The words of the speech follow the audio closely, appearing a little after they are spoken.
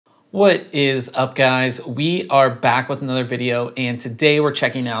What is up, guys? We are back with another video, and today we're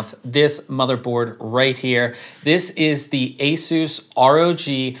checking out this motherboard right here. This is the ASUS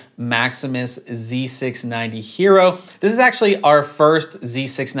ROG Maximus Z690 Hero. This is actually our first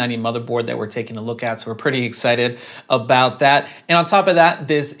Z690 motherboard that we're taking a look at, so we're pretty excited about that. And on top of that,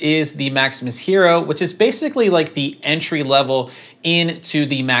 this is the Maximus Hero, which is basically like the entry level into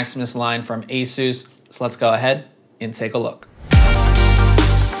the Maximus line from ASUS. So let's go ahead and take a look.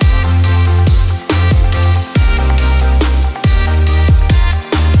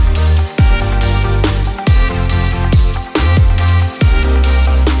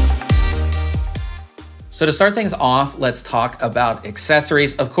 So to start things off, let's talk about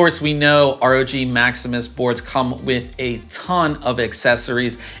accessories. Of course, we know ROG Maximus boards come with a ton of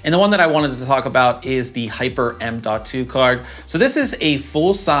accessories. And the one that I wanted to talk about is the Hyper M.2 card. So this is a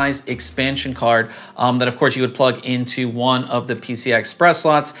full-size expansion card that of course you would plug into one of the PCI Express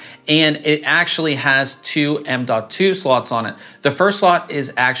slots. And it actually has two M.2 slots on it. The first slot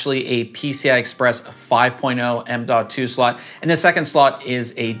is actually a PCI Express 5.0 M.2 slot. And the second slot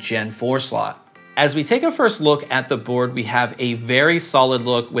is a Gen 4 slot. As we take a first look at the board, we have a very solid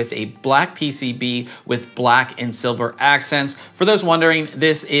look with a black PCB with black and silver accents. For those wondering,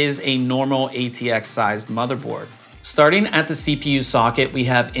 this is a normal ATX sized motherboard. Starting at the CPU socket, we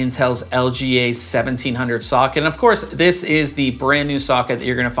have Intel's LGA 1700 socket. And of course, this is the brand new socket that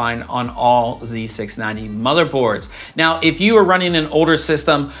you're gonna find on all Z690 motherboards. Now, if you are running an older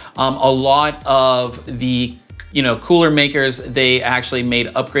system, a lot of the cooler makers, they actually made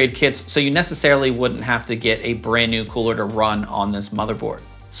upgrade kits, so you necessarily wouldn't have to get a brand new cooler to run on this motherboard.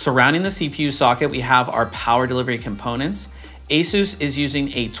 Surrounding the CPU socket, we have our power delivery components. ASUS is using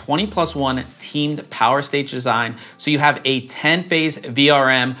a 20+1 teamed power stage design, so you have a 10-phase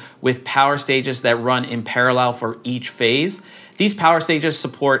VRM with power stages that run in parallel for each phase. These power stages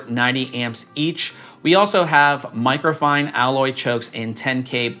support 90 amps each. We also have microfine alloy chokes and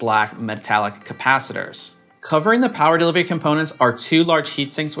 10K black metallic capacitors. Covering the power delivery components are two large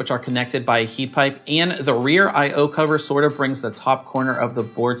heatsinks which are connected by a heat pipe, and the rear I/O cover sort of brings the top corner of the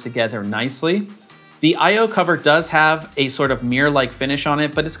board together nicely. The I/O cover does have a sort of mirror-like finish on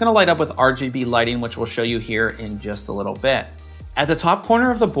it, but it's gonna light up with RGB lighting, which we'll show you here in just a little bit. At the top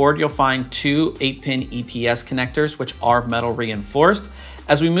corner of the board, you'll find two 8-pin EPS connectors, which are metal reinforced.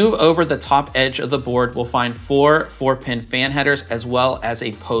 As we move over the top edge of the board, we'll find four 4-pin fan headers, as well as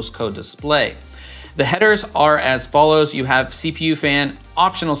a postcode display. The headers are as follows. You have CPU fan,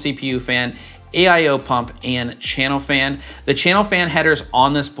 optional CPU fan, AIO pump, and channel fan. The channel fan headers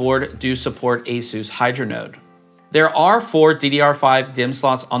on this board do support ASUS Hydro Node. There are 4 DDR5 DIMM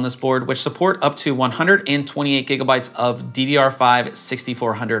slots on this board, which support up to 128 gigabytes of DDR5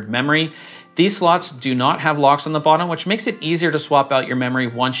 6400 memory. These slots do not have locks on the bottom, which makes it easier to swap out your memory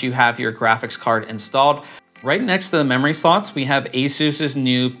once you have your graphics card installed. Right next to the memory slots, we have ASUS's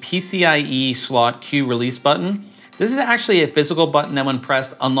new PCIe slot Q release button. This is actually a physical button that when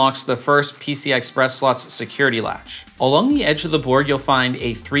pressed unlocks the first PCI Express slot's security latch. Along the edge of the board, you'll find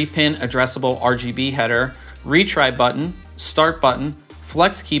a 3-pin addressable RGB header, retry button, start button,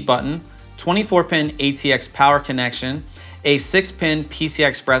 flex key button, 24-pin ATX power connection, a 6-pin PCI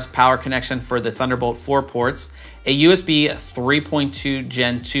Express power connection for the Thunderbolt 4 ports, a USB 3.2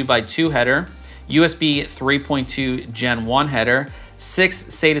 Gen 2x2 header, USB 3.2 Gen 1 header, 6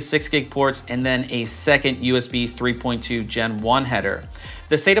 SATA 6GB ports, and then a second USB 3.2 Gen 1 header.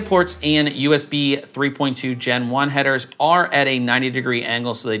 The SATA ports and USB 3.2 Gen 1 headers are at a 90-degree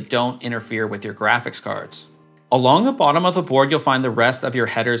angle so they don't interfere with your graphics cards. Along the bottom of the board, you'll find the rest of your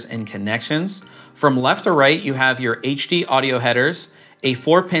headers and connections. From left to right, you have your HD audio headers, a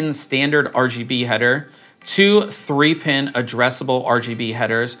 4-pin standard RGB header, 2 3-pin addressable RGB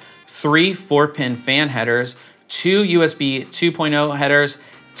headers, 3 4-pin fan headers, 2 USB 2.0 headers,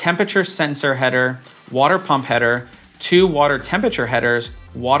 temperature sensor header, water pump header, 2 water temperature headers,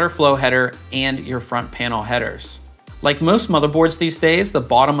 water flow header, and your front panel headers. Like most motherboards these days, the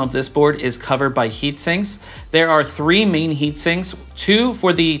bottom of this board is covered by heat sinks. There are 3 main heat sinks, 2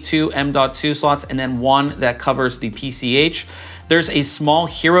 for the 2 M.2 slots, and then 1 that covers the PCH. There's a small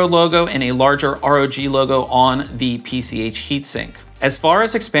Hero logo and a larger ROG logo on the PCH heatsink. As far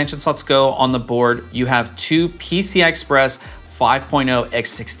as expansion slots go on the board, you have 2 PCI Express 5.0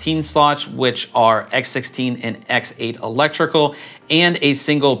 X16 slots, which are X16 and X8 electrical, and a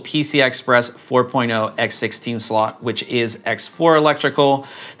single PCI Express 4.0 X16 slot, which is X4 electrical.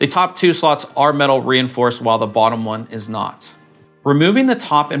 The top 2 slots are metal reinforced while the bottom one is not. Removing the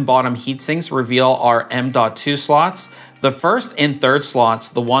top and bottom heatsinks reveal our M.2 slots. The first and third slots,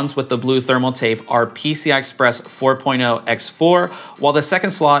 the ones with the blue thermal tape, are PCI Express 4.0 X4, while the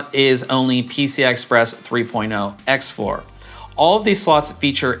second slot is only PCI Express 3.0 X4. All of these slots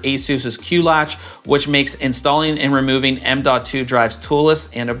feature ASUS's Q-Latch, which makes installing and removing M.2 drives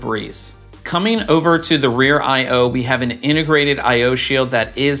toolless and a breeze. Coming over to the rear I/O, we have an integrated I/O shield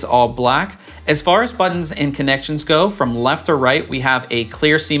that is all black. As far as buttons and connections go, from left to right, we have a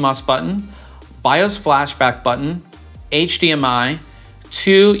clear CMOS button, BIOS flashback button, HDMI,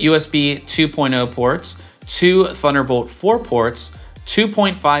 2 USB 2.0 ports, 2 Thunderbolt 4 ports,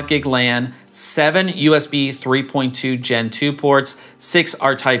 2.5 gig LAN, 7 USB 3.2 Gen 2 ports, 6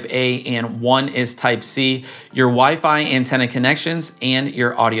 are Type A and 1 is Type C, your Wi-Fi antenna connections, and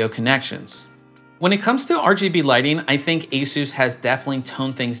your audio connections. When it comes to RGB lighting, I think ASUS has definitely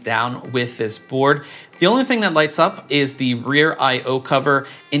toned things down with this board. The only thing that lights up is the rear I/O cover,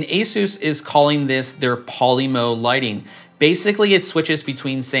 and ASUS is calling this their Polymo lighting. Basically, it switches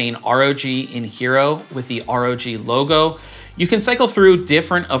between saying ROG and Hero with the ROG logo. You can cycle through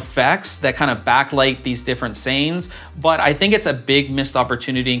different effects that kind of backlight these different sayings, but I think it's a big missed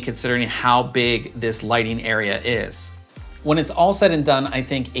opportunity in considering how big this lighting area is. When it's all said and done, I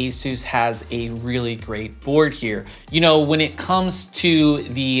think ASUS has a really great board here. You know, when it comes to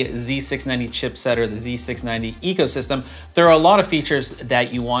the Z690 chipset or the Z690 ecosystem, there are a lot of features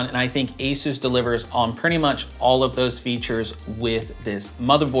that you want, and I think ASUS delivers on pretty much all of those features with this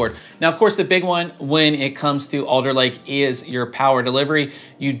motherboard. Now, of course, the big one when it comes to Alder Lake is your power delivery.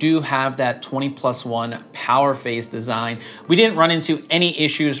 You do have that 20+1 power phase design. We didn't run into any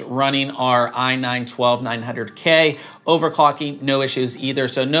issues running our i9-12900K. Overclocking, no issues either.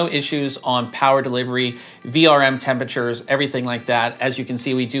 So no issues on power delivery, VRM temperatures, everything like that. As you can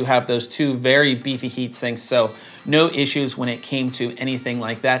see, we do have those two very beefy heat sinks, so no issues when it came to anything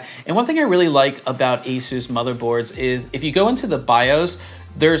like that. And one thing I really like about ASUS motherboards is if you go into the BIOS,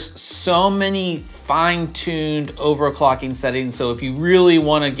 there's so many fine-tuned overclocking settings. So if you really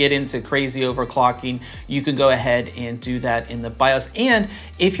want to get into crazy overclocking, you can go ahead and do that in the BIOS. And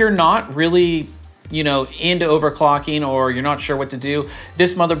if you're not really into overclocking or you're not sure what to do,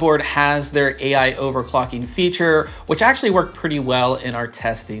 this motherboard has their AI overclocking feature, which actually worked pretty well in our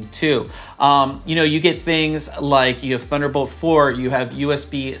testing too. You get things like you have Thunderbolt 4, you have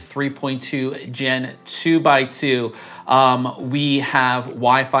USB 3.2 Gen 2x2, we have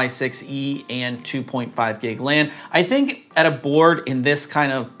Wi-Fi 6E and 2.5 gig LAN. I think at a board in this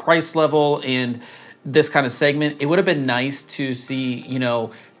kind of price level and this kind of segment, it would have been nice to see,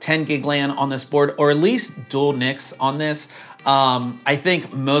 10 gig LAN on this board, or at least dual NICs on this. I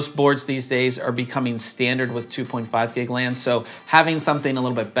think most boards these days are becoming standard with 2.5 gig LAN, so having something a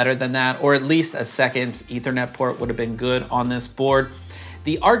little bit better than that, or at least a second Ethernet port, would have been good on this board.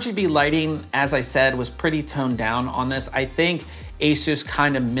 The RGB lighting, as I said, was pretty toned down on this. I think ASUS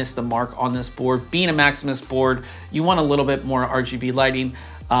kind of missed the mark on this board. Being a Maximus board, you want a little bit more RGB lighting,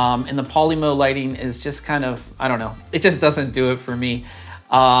 and the Polymo lighting is just kind of, I don't know, it just doesn't do it for me.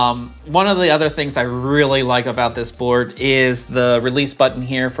 One of the other things I really like about this board is the release button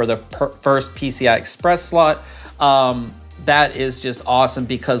here for the first PCI Express slot. That is just awesome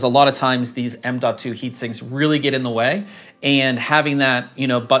because a lot of times these M.2 heatsinks really get in the way, and having that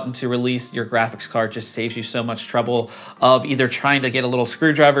button to release your graphics card just saves you so much trouble of either trying to get a little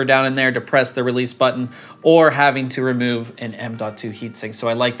screwdriver down in there to press the release button or having to remove an M.2 heatsink. So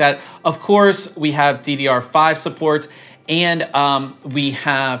I like that. Of course, we have DDR5 support, and we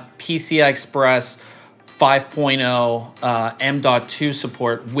have PCI Express 5.0 M.2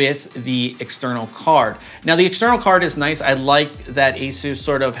 support with the external card. Now the external card is nice. I like that ASUS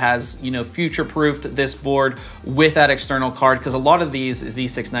sort of has future-proofed this board with that external card, because a lot of these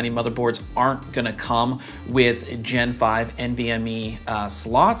Z690 motherboards aren't going to come with Gen 5 NVMe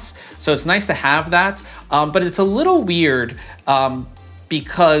slots. So it's nice to have that, but it's a little weird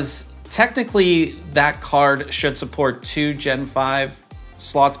because technically that card should support 2 Gen 5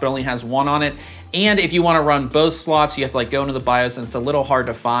 slots, but only has 1 on it. And if you want to run both slots, you have to go into the BIOS, and it's a little hard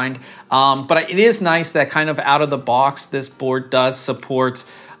to find. But it is nice that kind of out of the box, this board does support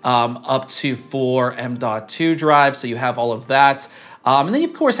up to 4 M.2 drives, so you have all of that. And then you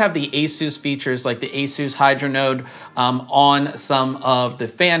of course have the ASUS features like the ASUS Hydro node on some of the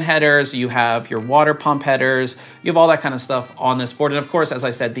fan headers. You have your water pump headers. You have all that kind of stuff on this board. And of course, as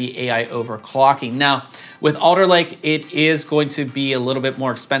I said, the AI overclocking. Now, with Alder Lake, it is going to be a little bit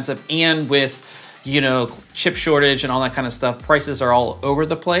more expensive. And with you know, chip shortage and all that kind of stuff, prices are all over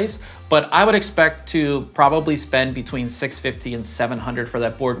the place. But I would expect to probably spend between $650 and $700 for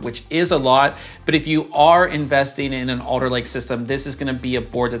that board, which is a lot. But if you are investing in an Alder Lake system, this is gonna be a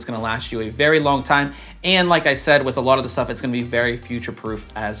board that's gonna last you a very long time. And like I said, with a lot of the stuff, it's gonna be very future-proof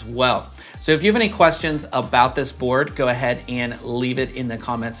as well. So if you have any questions about this board, go ahead and leave it in the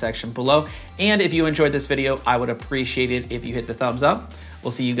comment section below. And if you enjoyed this video, I would appreciate it if you hit the thumbs up.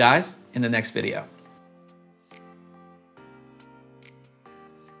 We'll see you guys in the next video.